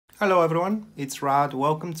Hello everyone, it's Rad.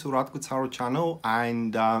 Welcome to Radko Tarot channel,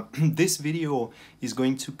 and this video is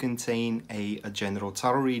going to contain a general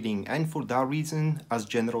tarot reading, and for that reason, as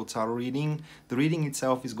general tarot reading, the reading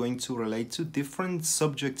itself is going to relate to different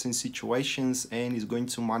subjects and situations and is going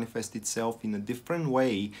to manifest itself in a different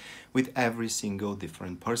way with every single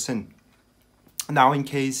different person. Now, in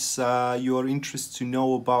case you are interested to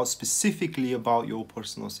know about specifically about your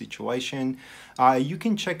personal situation, you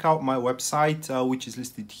can check out my website, which is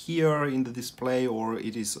listed here in the display, or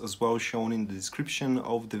it is as well shown in the description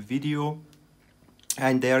of the video.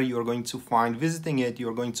 And there you are going to find, visiting it, you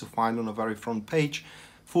are going to find on the very front page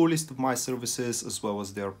full list of my services as well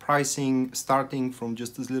as their pricing, starting from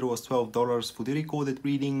just as little as $12 for the recorded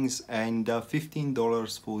readings and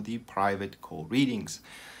 $15 for the private call readings.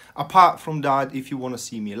 Apart from that, if you want to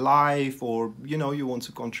see me live, or you want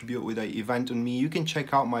to contribute with an event on me, you can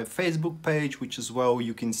check out my Facebook page, which as well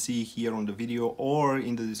you can see here on the video or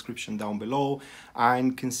in the description down below,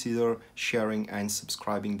 and consider sharing and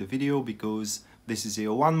subscribing the video, because this is a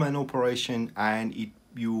one-man operation and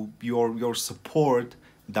your support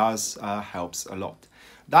does helps a lot.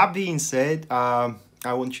 That being said, I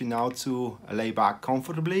want you now to lay back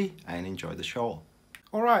comfortably and enjoy the show.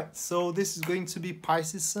 Alright, so this is going to be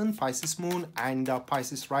Pisces Sun, Pisces Moon, and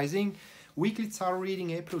Pisces Rising. Weekly tarot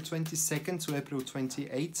reading April 22nd to April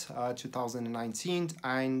 28th, 2019.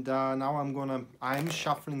 And now I'm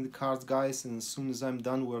shuffling the cards, guys, and as soon as I'm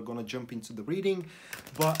done, we're gonna jump into the reading.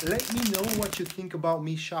 But let me know what you think about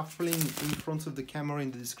me shuffling in front of the camera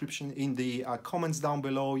in the description, in the comments down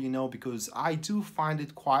below, because I do find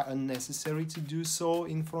it quite unnecessary to do so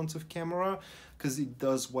in front of camera, because it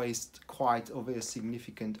does waste quite of a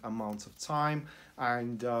significant amount of time.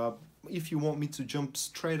 And if you want me to jump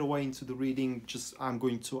straight away into the reading, I'm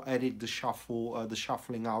going to edit the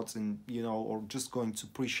shuffling out, and or just going to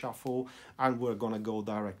pre-shuffle, and we're gonna go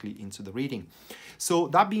directly into the reading. So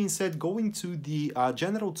that being said, going to the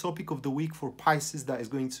general topic of the week for Pisces, that is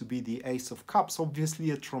going to be the Ace of Cups. Obviously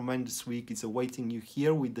a tremendous week is awaiting you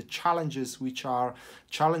here with the challenges, which are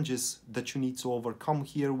challenges that you need to overcome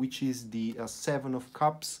here, which is the Seven of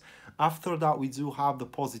Cups. After that, we do have the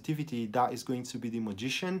positivity, that is going to be the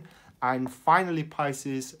Magician. And finally,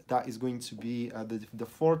 Pisces, that is going to be the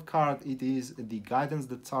fourth card. It is the guidance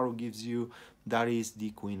that Tarot gives you, that is the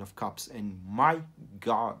Queen of Cups. And my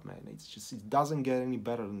God, man, it doesn't get any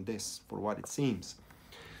better than this for what it seems.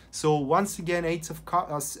 So once again, Ace of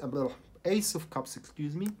Cups,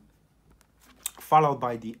 excuse me, followed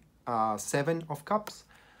by the Seven of Cups.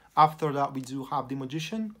 After that, we do have the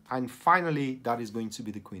Magician, and finally, that is going to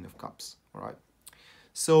be the Queen of Cups. All right.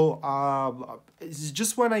 So it's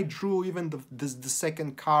just when I drew even the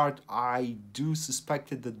second card, I do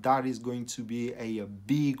suspected that is going to be a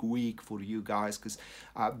big week for you guys, because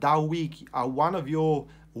that week one of your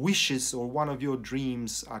wishes or one of your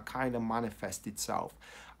dreams kind of manifest itself.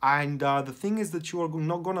 And the thing is that you are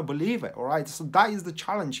not going to believe it, all right? So that is the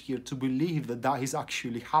challenge here, to believe that is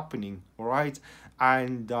actually happening, all right?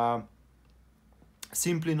 And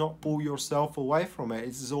simply not pull yourself away from it.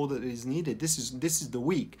 This is all that is needed. This is the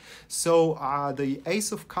week. So the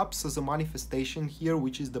Ace of Cups as a manifestation here,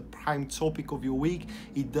 which is the prime topic of your week,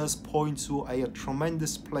 it does point to a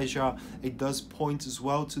tremendous pleasure. It does point as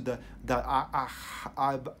well to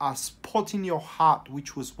a spot in your heart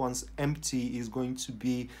which was once empty is going to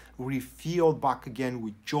be refilled back again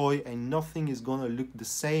with joy, and nothing is going to look the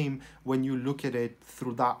same when you look at it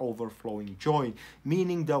through that overflowing joy,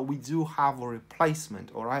 meaning that we do have a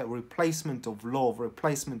replacement, all right? Replacement of love,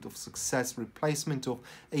 replacement of success, replacement of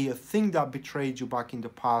a thing that betrayed you back in the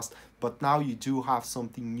past, but now you do have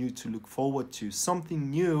something new to look forward to,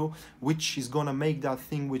 something new which is gonna make that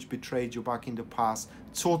thing which betrayed you back in the past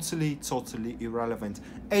totally irrelevant.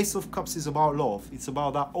 Ace of Cups is about love. It's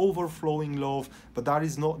about that overflowing love, but that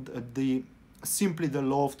is not simply the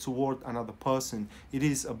love toward another person. It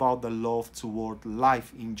is about the love toward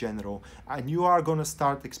life in general, and you are gonna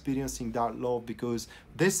start experiencing that love, because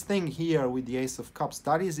this thing here with the Ace of Cups,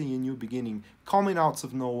 that is a new beginning coming out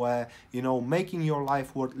of nowhere, making your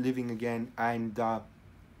life worth living again, and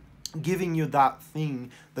giving you that thing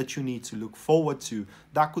that you need to look forward to.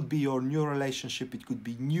 That could be your new relationship, it could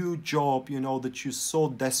be new job, that you so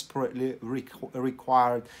desperately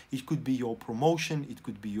required. It could be your promotion, it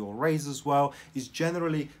could be your raise as well. It's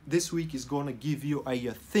generally, this week is going to give you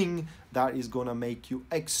a thing that is going to make you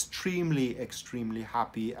extremely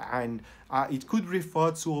happy, and It could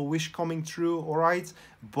refer to a wish coming true, all right,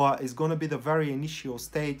 but it's going to be the very initial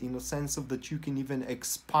state in the sense of that you can even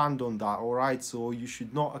expand on that, all right. So you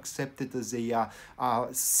should not accept it as a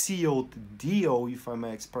sealed deal, if I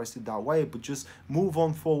may express it that way, but just move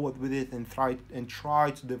on forward with it and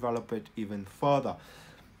try to develop it even further.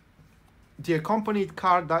 The accompanied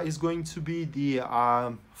card that is going to be the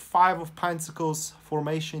Five of Pentacles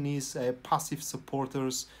formation is passive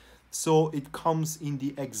supporters. So it comes in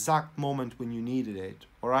the exact moment when you needed it,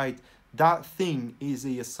 all right? That thing is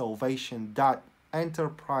a salvation, that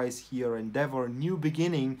enterprise here, endeavor, new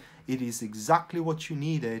beginning, it is exactly what you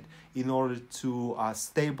needed in order to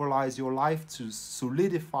stabilize your life, to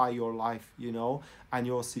solidify your life, you know, and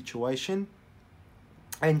your situation,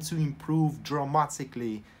 and to improve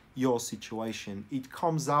dramatically your situation. It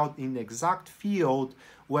comes out in the exact field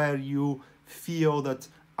where you feel that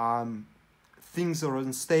things are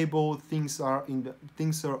unstable, things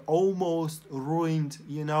are almost ruined,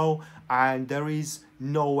 you know, and there is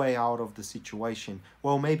no way out of the situation.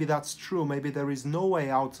 Well, maybe that's true, maybe there is no way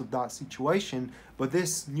out of that situation, but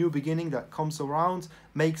this new beginning that comes around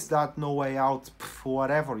makes that no way out,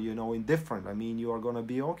 whatever, you know, indifferent. I mean, you are gonna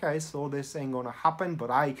be okay, so this ain't gonna happen, but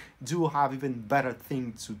I do have even better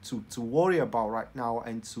thing to worry about right now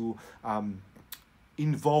and to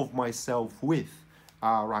involve myself with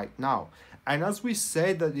right now. And as we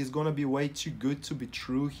said, that is going to be way too good to be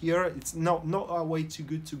true here. It's not a way too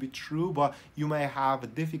good to be true, but you may have a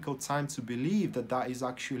difficult time to believe that that is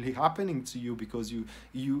actually happening to you, because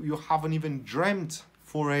you haven't even dreamt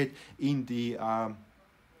for it in the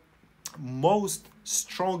most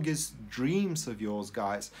strongest dreams of yours,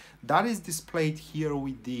 guys. That is displayed here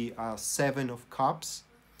with the Seven of Cups.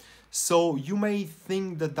 So you may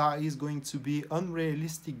think that that is going to be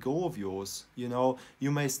unrealistic goal of yours, you know.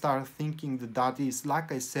 You may start thinking that that is, like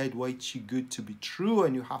I said, way too good to be true,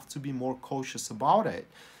 and you have to be more cautious about it.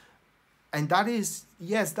 And that is,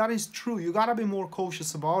 yes, that is true. You gotta be more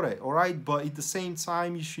cautious about it, all right? But at the same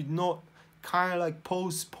time, you should not kind of like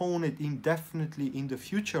postpone it indefinitely in the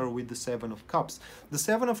future with the Seven of Cups. The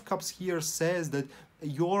Seven of Cups here says that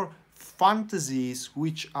your fantasies,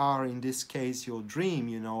 which are in this case your dream,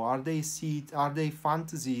 you know, are they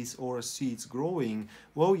fantasies or seeds growing?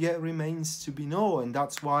 Well, yet remains to be known, and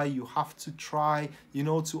that's why you have to try, you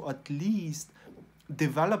know, to at least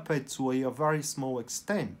develop it to a very small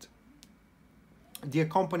extent. The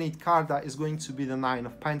accompanied card that is going to be the Nine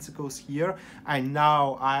of Pentacles here, and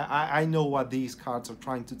now I know what these cards are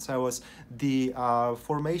trying to tell us. The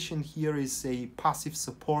formation here is a passive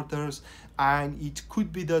supporters, and it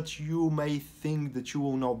could be that you may think that you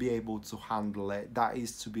will not be able to handle it. That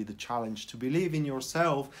is to be the challenge, to believe in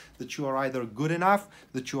yourself, that you are either good enough,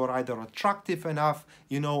 that you are either attractive enough,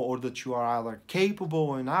 you know, or that you are either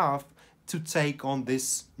capable enough to take on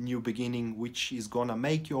this new beginning, which is gonna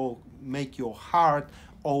make your heart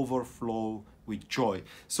overflow with joy.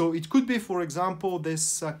 So it could be, for example,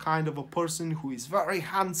 this kind of a person who is very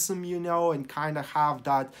handsome, you know, and kind of have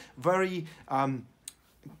that very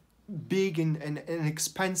big and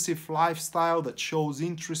expensive lifestyle that shows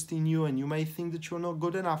interest in you, and you may think that you're not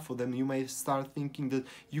good enough for them. You may start thinking that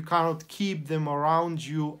you cannot keep them around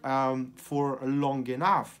you for long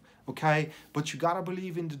enough. Okay, but you gotta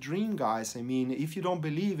believe in the dream, guys. I mean, if you don't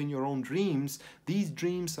believe in your own dreams, these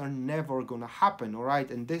dreams are never gonna happen, all right?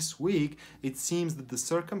 And this week, it seems that the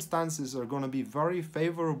circumstances are gonna be very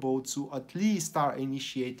favorable to at least start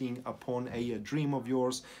initiating upon a dream of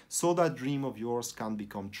yours, so that dream of yours can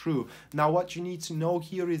become true. Now, what you need to know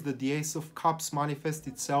here is that the Ace of Cups manifests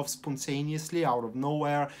itself spontaneously out of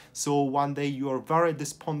nowhere. So one day you are very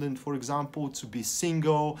despondent, for example, to be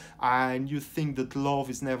single, and you think that love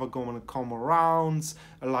is never going to come around,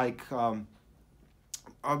 like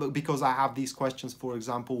because I have these questions, for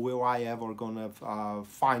example, will I ever gonna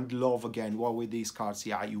find love again? Well, with these cards,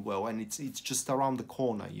 yeah, you will, and it's just around the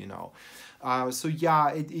corner, you know. So yeah,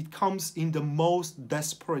 it comes in the most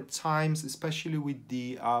desperate times, especially with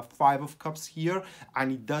the Five of Cups here,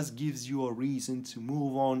 and it does gives you a reason to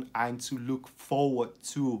move on and to look forward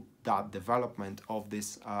to that development of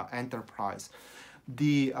this enterprise.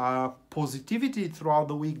 The positivity throughout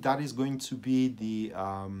the week, that is going to be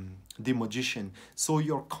the Magician. So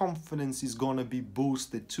your confidence is going to be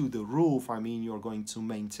boosted to the roof. I mean, you're going to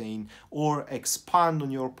maintain or expand on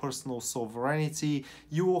your personal sovereignty.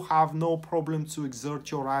 You will have no problem to exert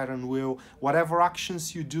your iron will. Whatever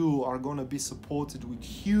actions you do are going to be supported with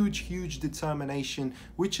huge determination,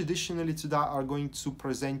 which additionally to that are going to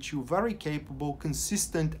present you very capable,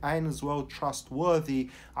 consistent, and as well trustworthy,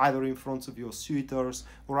 either in front of your suitors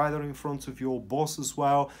or either in front of your boss as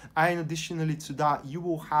well. And additionally to that, you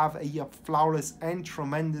will have a flawless and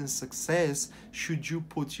tremendous success should you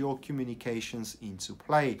put your communications into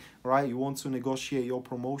play, right? You want to negotiate your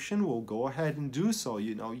promotion, well, go ahead and do so.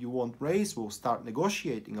 You know, you want raise, we'll start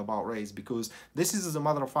negotiating about raise, because this is, as a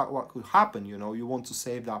matter of fact, what could happen. You know, you want to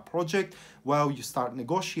save that project, well, you start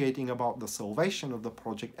negotiating about the salvation of the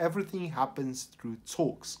project. Everything happens through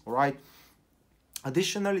talks, all right?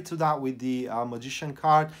 Additionally to that, with the Magician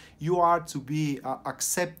card, you are to be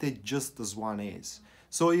accepted just as one is.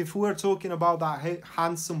 So if we're talking about that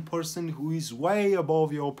handsome person who is way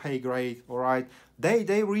above your pay grade, all right,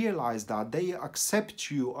 they realize that, they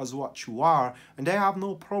accept you as what you are, and they have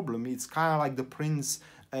no problem. It's kind of like the prince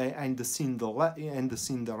and the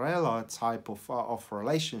Cinderella type of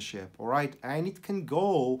relationship, all right, and it can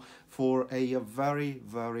go for a very,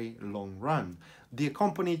 very long run. The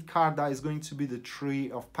accompanied card that is going to be the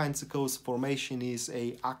Three of Pentacles. Formation is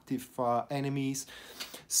a active enemies.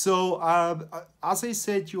 So as I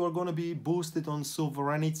said, you are going to be boosted on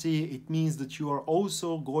sovereignty. It means that you are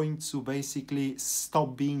also going to basically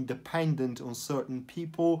stop being dependent on certain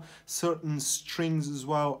people, certain strings as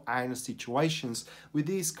well, and situations. With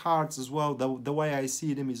these cards as well, the way I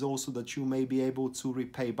see them is also that you may be able to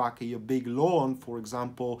repay back a big loan, for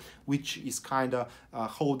example, which is kind of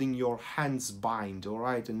holding your hands bind, all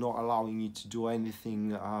right, and not allowing you to do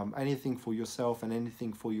anything for yourself and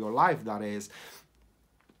anything for your life, that is.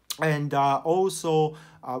 And also,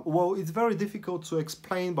 well, it's very difficult to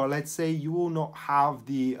explain, but let's say you will not have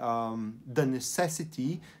the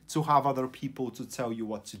necessity to have other people to tell you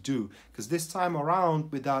what to do, because this time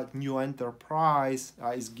around with that new enterprise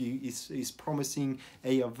is promising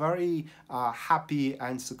a very happy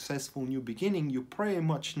and successful new beginning. You pretty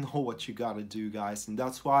much know what you gotta do, guys, and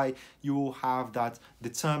that's why you will have that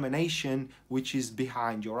determination which is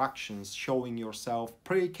behind your actions, showing yourself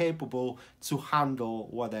pretty capable to handle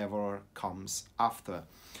whatever comes after.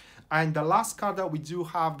 And the last card that we do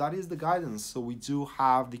have, that is the guidance. So we do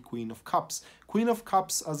have the Queen of Cups. Queen of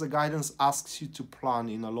Cups as a guidance asks you to plan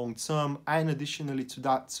in a long term, and additionally to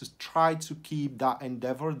that, to try to keep that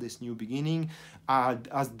endeavor, this new beginning,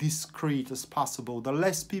 as discreet as possible. The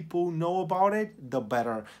less people know about it, the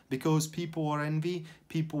better, because people are envy.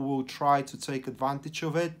 People will try to take advantage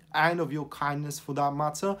of it, and of your kindness for that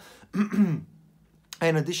matter.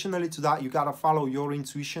 And additionally to that, you gotta follow your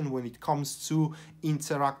intuition when it comes to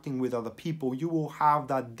interacting with other people. You will have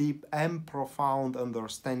that deep and profound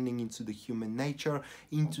understanding into the human nature,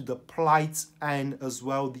 into the plights, and as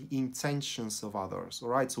well the intentions of others. All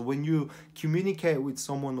right. So when you communicate with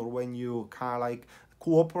someone, or when you kind of like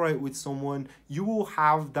cooperate with someone, you will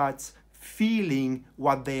have that feeling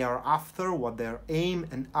what they are after, what their aim,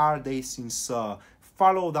 and are they sincere.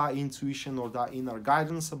 Follow that intuition or that inner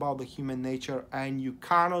guidance about the human nature, and you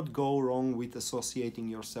cannot go wrong with associating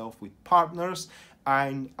yourself with partners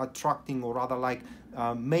and attracting, or rather like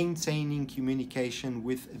maintaining communication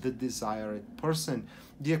with the desired person.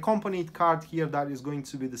 The accompanied card here, that is going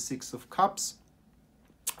to be the Six of Cups.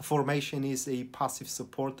 Formation is a passive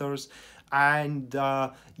supporters, and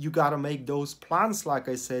you gotta make those plans, like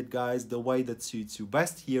I said, guys, the way that suits you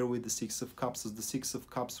best. Here with the Six of Cups, as the Six of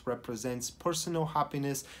Cups represents personal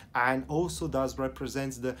happiness, and also does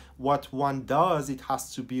represents the what one does, it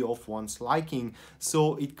has to be of one's liking.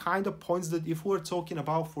 So it kind of points that if we're talking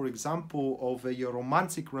about, for example, of a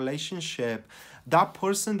romantic relationship, that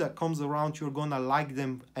person that comes around, you're gonna like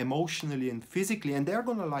them emotionally and physically, and they're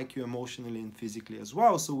gonna like you emotionally and physically as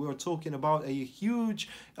well. So we're talking about a huge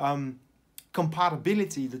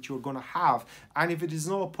compatibility that you're gonna have. And if it is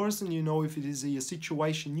not a person, you know, if it is a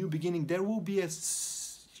situation, new beginning, there will be a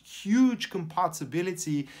huge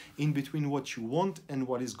compatibility in between what you want and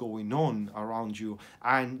what is going on around you.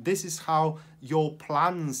 And this is how your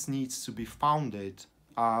plans needs to be founded,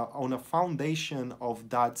 on a foundation of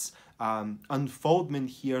that unfoldment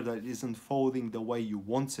here, that is unfolding the way you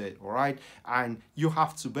want it, all right? And you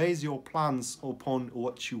have to base your plans upon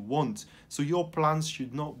what you want. So your plans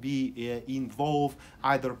should not be involve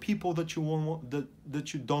either people that you want,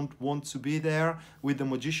 that you don't want to be there. With the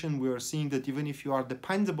Magician, we are seeing that even if you are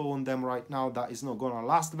dependable on them right now, that is not gonna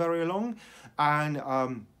last very long. And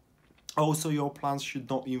also, your plans should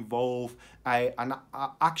not involve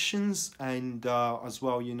actions and as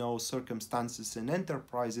well, you know, circumstances and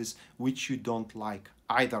enterprises which you don't like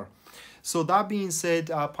either. So that being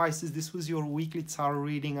said, Pisces, this was your weekly tarot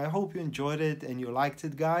reading. I hope you enjoyed it and you liked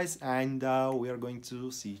it, guys. And we are going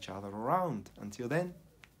to see each other around. Until then,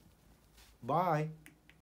 bye.